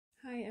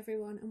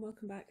everyone, and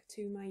welcome back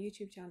to my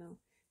YouTube channel.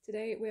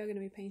 Today we are going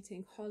to be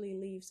painting holly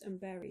leaves and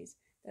berries.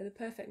 They're the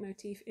perfect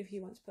motif if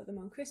you want to put them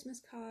on Christmas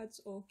cards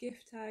or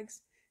gift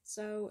tags.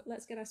 So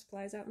let's get our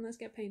supplies out and let's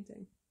get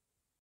painting.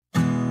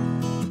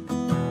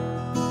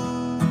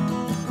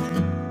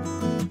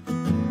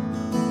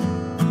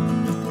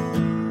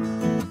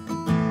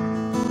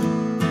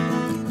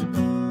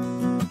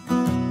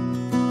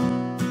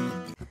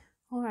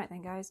 Alright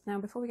then guys, now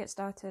before we get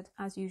started,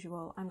 as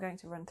usual, I'm going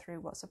to run through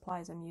what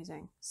supplies I'm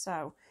using.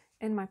 So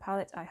in my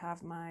palette I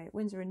have my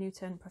Winsor &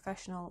 Newton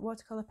professional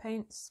watercolour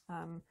paints,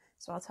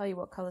 so I'll tell you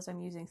what colours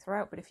I'm using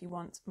throughout, but if you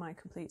want my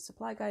complete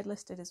supply guide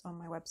listed is on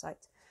my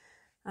website.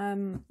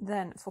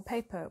 Then for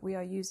paper we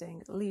are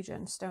using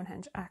Legion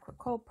Stonehenge Aqua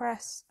cold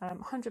press,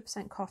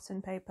 100%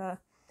 cotton paper,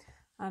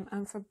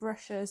 and for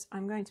brushes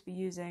I'm going to be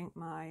using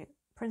my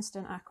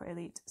Princeton Aqua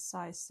Elite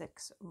size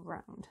 6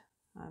 round.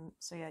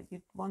 So yeah,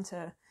 you'd want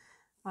a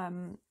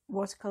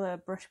watercolour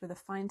brush with a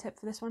fine tip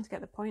for this one to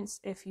get the points.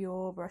 If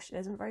your brush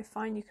isn't very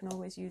fine, you can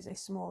always use a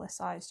smaller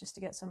size just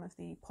to get some of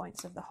the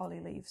points of the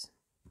holly leaves.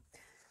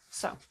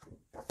 So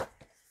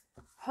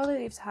holly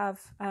leaves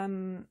have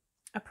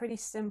a pretty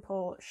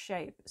simple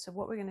shape, so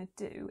what we're going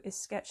to do is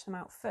sketch them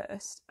out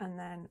first and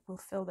then we'll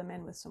fill them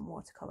in with some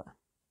watercolour.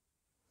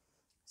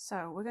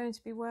 So we're going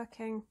to be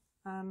working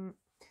and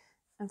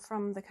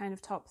from the kind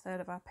of top third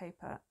of our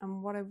paper,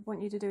 and what I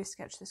want you to do is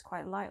sketch this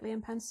quite lightly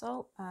in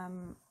pencil.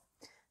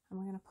 And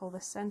we're going to pull the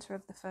centre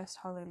of the first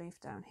holly leaf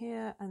down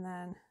here and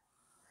then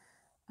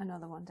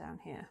another one down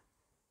here.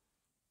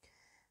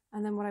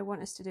 And then what I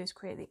want us to do is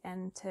create the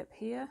end tip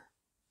here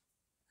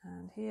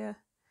and here.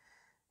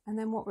 And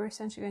then what we're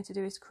essentially going to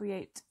do is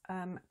create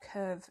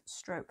curve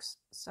strokes.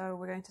 So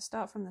we're going to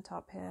start from the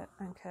top here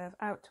and curve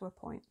out to a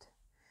point.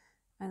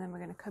 And then we're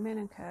going to come in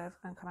and curve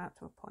and come out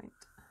to a point.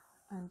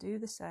 And do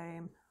the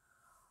same,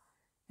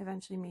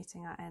 eventually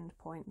meeting our end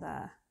point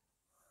there.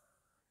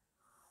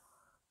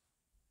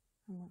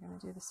 And we're going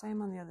to do the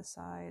same on the other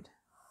side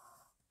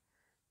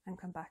and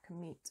come back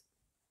and meet.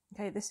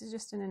 Okay, this is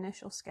just an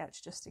initial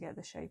sketch just to get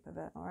the shape of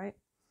it, alright?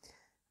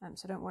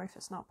 So don't worry if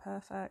it's not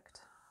perfect.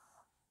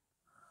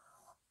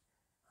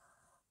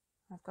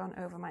 I've gone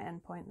over my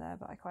end point there,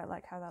 but I quite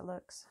like how that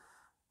looks.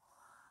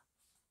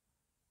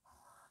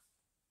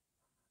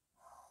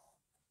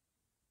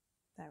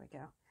 There we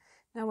go.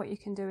 Now what you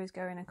can do is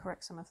go in and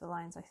correct some of the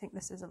lines. I think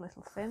this is a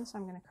little thin, so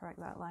I'm going to correct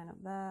that line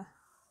up there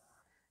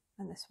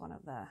and this one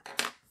up there.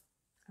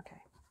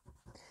 Okay.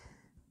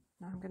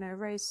 Now I'm going to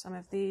erase some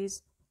of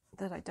these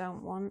that I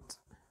don't want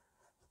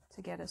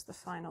to get us the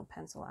final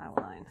pencil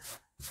outline.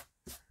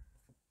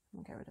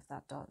 I'll get rid of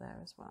that dot there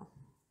as well.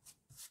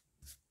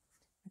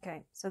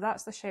 Okay, so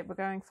that's the shape we're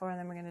going for, and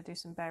then we're going to do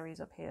some berries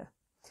up here.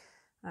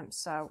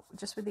 So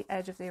just with the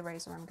edge of the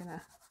eraser I'm going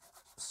to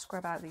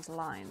scrub out these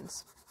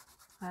lines.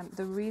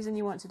 The reason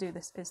you want to do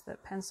this is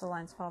that pencil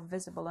lines are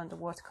visible under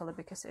watercolour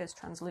because it is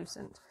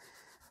translucent.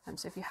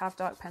 So if you have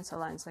dark pencil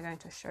lines, they're going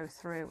to show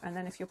through. And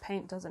then if your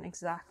paint doesn't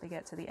exactly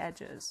get to the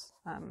edges,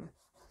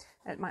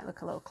 it might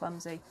look a little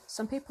clumsy.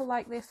 Some people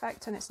like the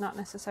effect and it's not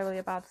necessarily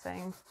a bad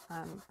thing,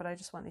 but I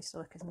just want these to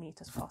look as neat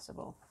as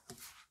possible.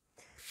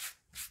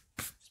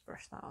 Just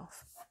brush that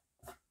off.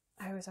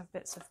 I always have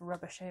bits of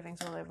rubber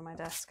shavings all over my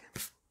desk.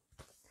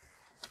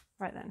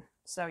 Right then,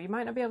 so you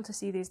might not be able to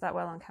see these that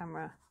well on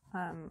camera,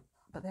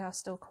 but they are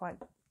still quite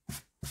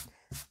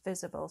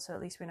visible, so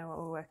at least we know what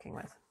we're working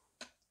with.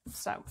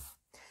 So,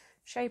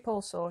 shape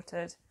all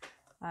sorted,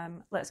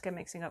 let's get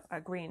mixing up our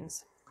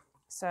greens.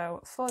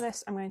 So for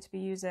this I'm going to be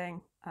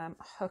using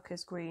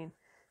Hooker's green,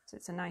 so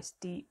it's a nice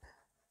deep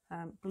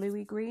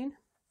bluey green,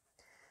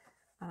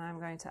 and I'm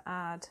going to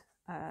add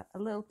a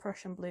little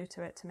Prussian Blue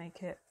to it to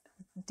make it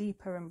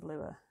deeper and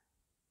bluer.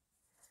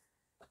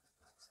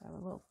 So a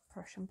little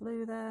Prussian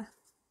Blue there.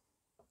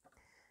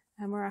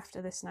 And we're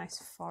after this nice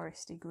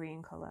foresty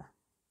green colour.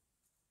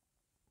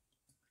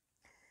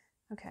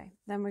 Okay,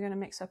 then we're going to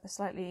mix up a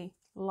slightly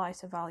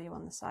lighter value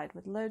on the side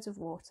with loads of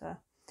water.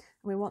 And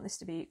we want this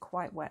to be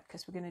quite wet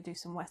because we're going to do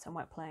some wet on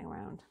wet playing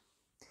around.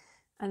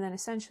 And then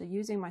essentially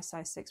using my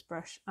size 6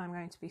 brush, I'm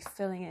going to be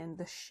filling in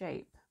the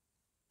shape.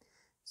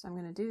 So I'm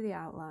going to do the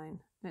outline.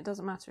 And it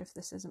doesn't matter if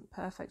this isn't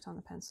perfect on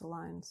the pencil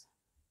lines.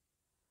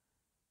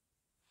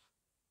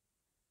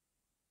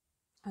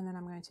 And then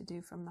I'm going to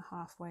do from the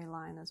halfway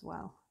line as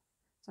well.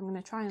 So I'm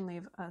going to try and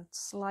leave a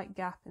slight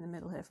gap in the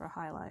middle here for a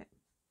highlight.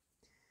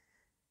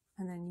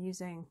 And then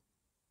using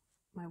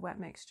my wet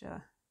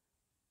mixture,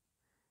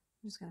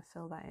 I'm just going to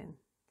fill that in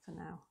for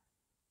now.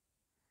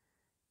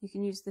 You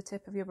can use the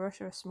tip of your brush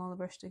or a smaller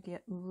brush to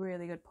get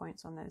really good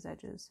points on those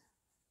edges.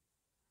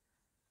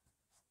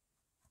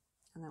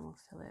 And then we'll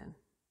fill it in.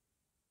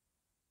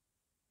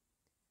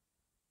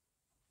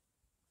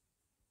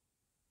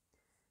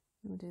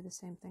 And we'll do the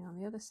same thing on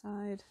the other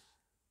side.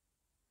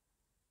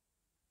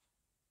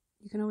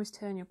 You can always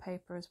turn your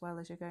paper as well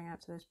as you're going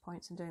out to those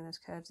points and doing those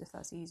curves if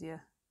that's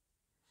easier.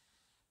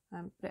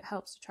 But it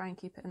helps to try and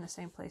keep it in the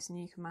same place, and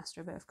you can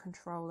master a bit of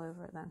control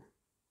over it then.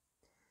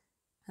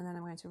 And then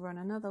I'm going to run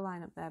another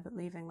line up there, but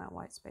leaving that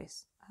white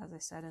space, as I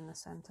said, in the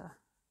centre.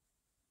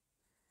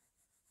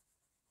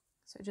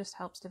 So it just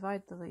helps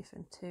divide the leaf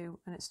in two,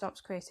 and it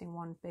stops creating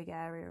one big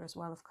area as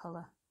well of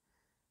colour,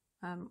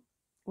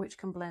 which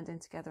can blend in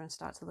together and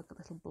start to look a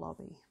little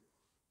blobby.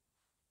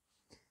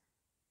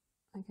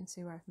 I can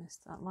see where I've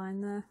missed that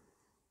line there.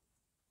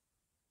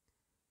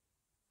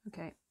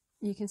 Okay,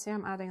 you can see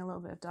I'm adding a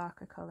little bit of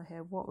darker colour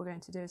here. What we're going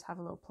to do is have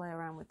a little play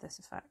around with this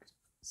effect.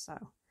 So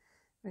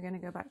we're going to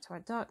go back to our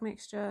dark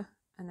mixture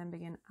and then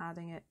begin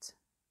adding it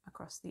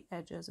across the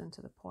edges and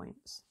to the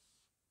points.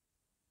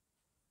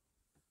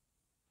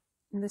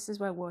 And this is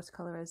where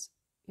watercolour is,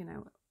 you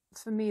know,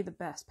 for me, the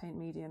best paint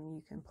medium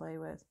you can play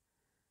with.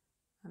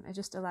 It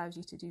just allows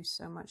you to do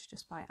so much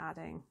just by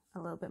adding a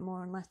little bit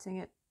more and letting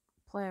it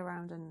play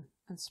around and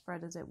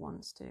spread as it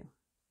wants to.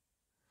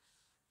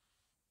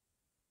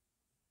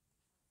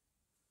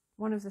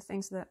 One of the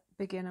things that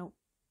beginner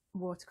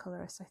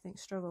watercolorists, I think,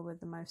 struggle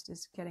with the most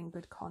is getting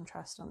good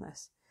contrast on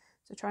this.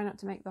 So try not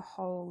to make the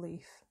whole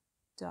leaf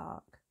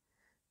dark.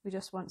 We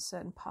just want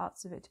certain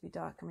parts of it to be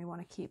dark, and we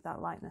want to keep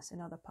that lightness in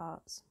other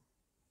parts.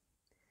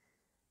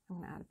 I'm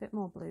going to add a bit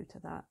more blue to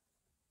that.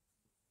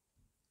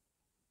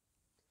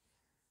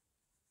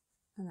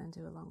 And then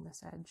do along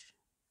this edge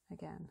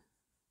again.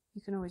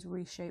 You can always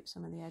reshape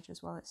some of the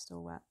edges while it's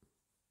still wet.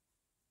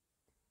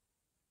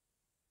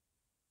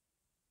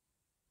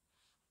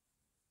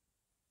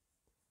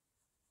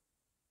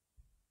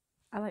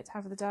 I like to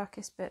have the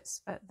darkest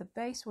bits at the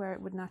base where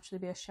it would naturally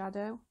be a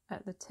shadow,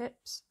 at the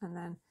tips, and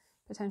then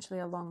potentially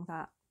along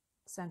that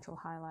central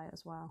highlight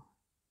as well.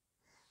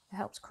 It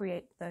helps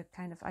create the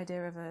kind of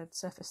idea of a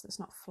surface that's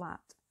not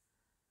flat.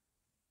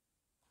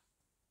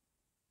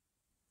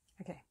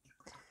 Okay,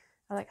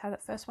 I like how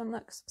that first one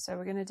looks, so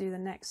we're going to do the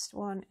next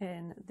one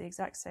in the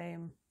exact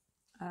same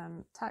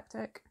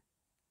tactic.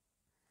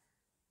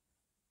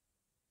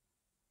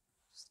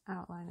 Just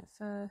outline it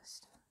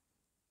first.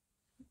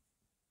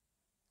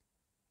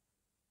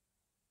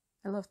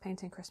 I love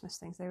painting Christmas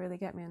things. They really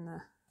get me in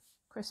the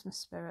Christmas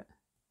spirit,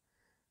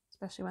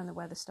 especially when the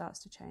weather starts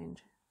to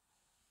change.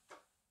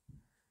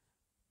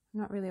 I'm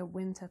not really a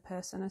winter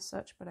person as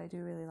such, but I do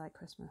really like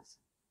Christmas.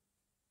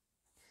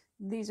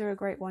 These are a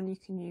great one you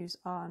can use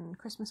on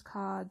Christmas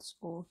cards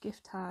or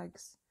gift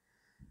tags,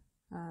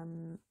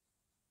 for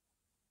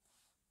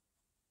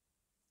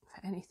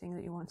anything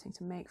that you're wanting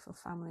to make for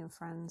family and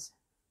friends.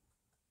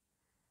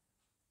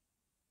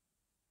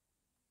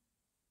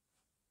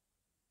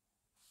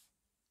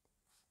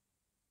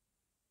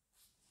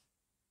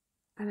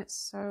 And it's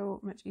so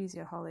much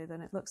easier, Holly,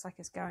 than it looks like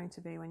it's going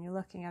to be when you're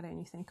looking at it and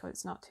you think, oh,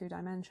 it's not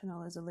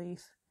two-dimensional as a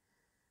leaf.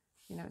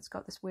 You know, it's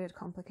got this weird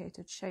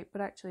complicated shape,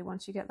 but actually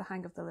once you get the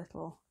hang of the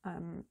little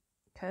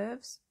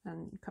curves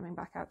and coming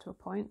back out to a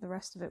point, the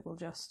rest of it will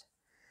just,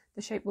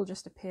 the shape will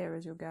just appear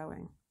as you're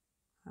going.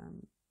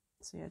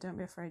 So yeah, don't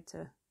be afraid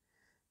to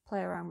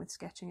play around with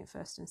sketching it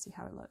first and see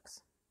how it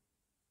looks.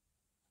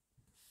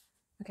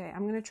 Okay,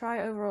 I'm going to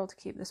try overall to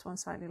keep this one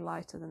slightly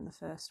lighter than the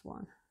first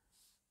one.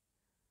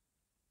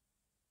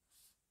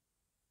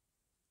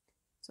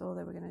 So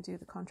although we're going to do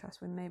the contrast,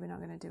 we're maybe not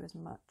going to do as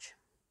much.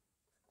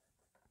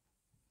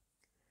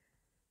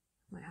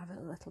 Might have it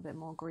a little bit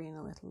more green,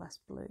 a little less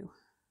blue.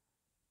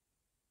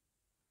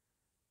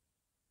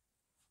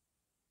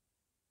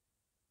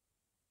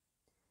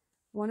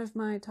 One of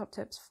my top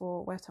tips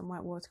for wet on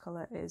wet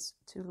watercolour is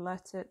to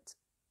let it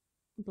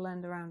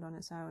blend around on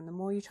its own. The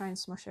more you try and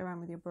smush it around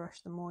with your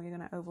brush, the more you're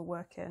going to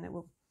overwork it, and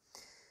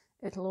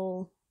it'll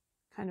all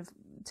kind of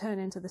turn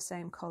into the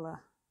same colour.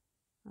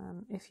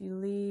 If you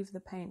leave the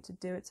paint to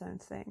do its own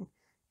thing,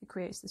 it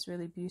creates this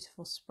really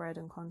beautiful spread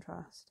and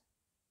contrast.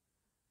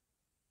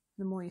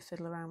 The more you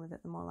fiddle around with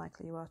it, the more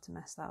likely you are to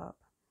mess that up.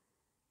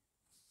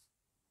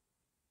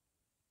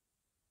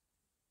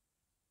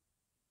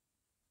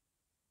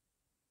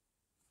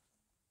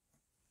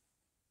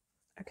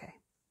 Okay,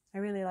 I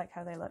really like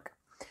how they look.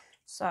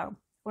 So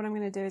what I'm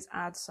going to do is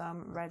add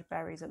some red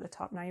berries at the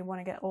top. Now you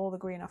want to get all the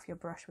green off your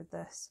brush with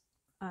this.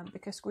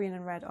 Because green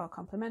and red are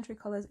complementary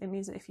colours, it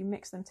means that if you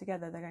mix them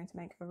together, they're going to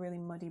make a really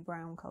muddy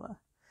brown colour.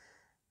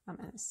 And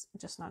it's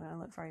just not going to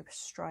look very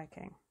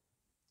striking.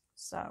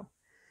 So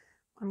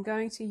I'm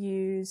going to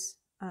use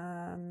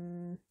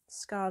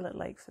Scarlet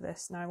Lake for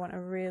this. Now I want a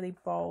really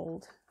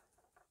bold,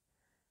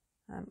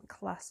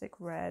 classic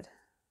red.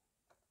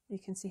 You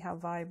can see how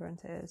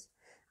vibrant it is.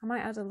 I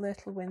might add a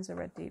little Winsor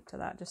Red Deep to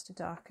that just to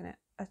darken it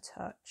a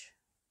touch.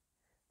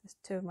 There's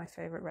two of my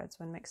favourite reds.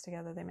 When mixed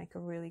together, they make a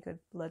really good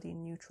bloody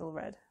neutral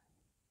red.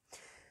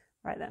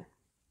 Right then,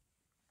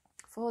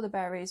 for the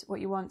berries, what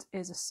you want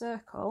is a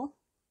circle,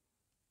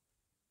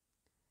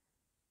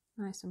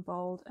 nice and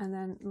bold, and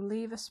then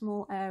leave a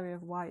small area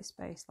of white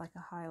space like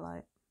a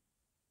highlight.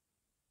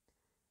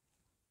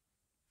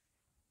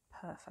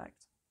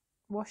 Perfect.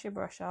 Wash your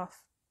brush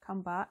off,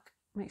 come back,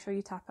 make sure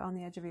you tap it on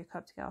the edge of your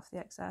cup to get off the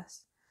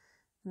excess,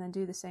 and then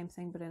do the same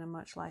thing but in a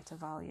much lighter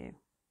value.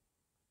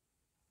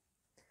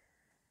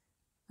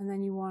 And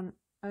then you want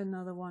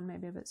another one,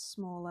 maybe a bit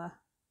smaller,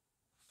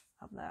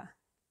 up there.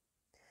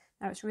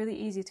 Now it's really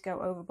easy to go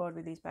overboard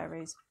with these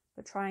berries,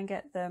 but try and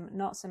get them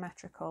not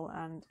symmetrical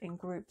and in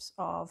groups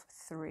of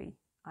 3,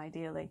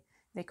 ideally.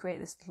 they create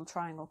this little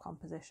triangle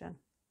composition.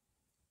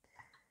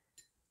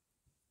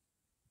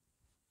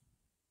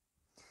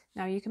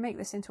 Now you can make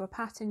this into a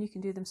pattern, you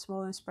can do them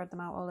smaller and spread them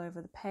out all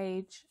over the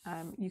page.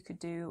 You could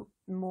do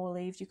more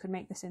leaves, you could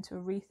make this into a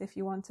wreath if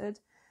you wanted,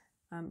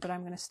 but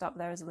I'm going to stop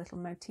there as a little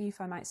motif.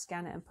 I might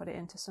scan it and put it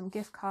into some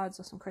gift cards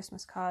or some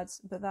Christmas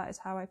cards, but that is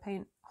how I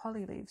paint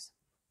holly leaves.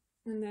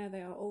 And there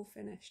they are all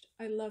finished.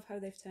 I love how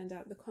they've turned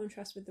out, the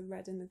contrast with the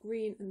red and the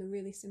green and the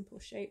really simple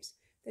shapes.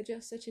 They're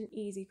just such an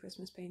easy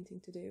Christmas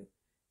painting to do.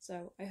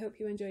 So I hope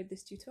you enjoyed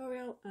this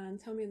tutorial, and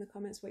tell me in the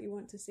comments what you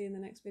want to see in the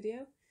next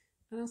video,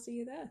 and I'll see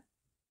you there.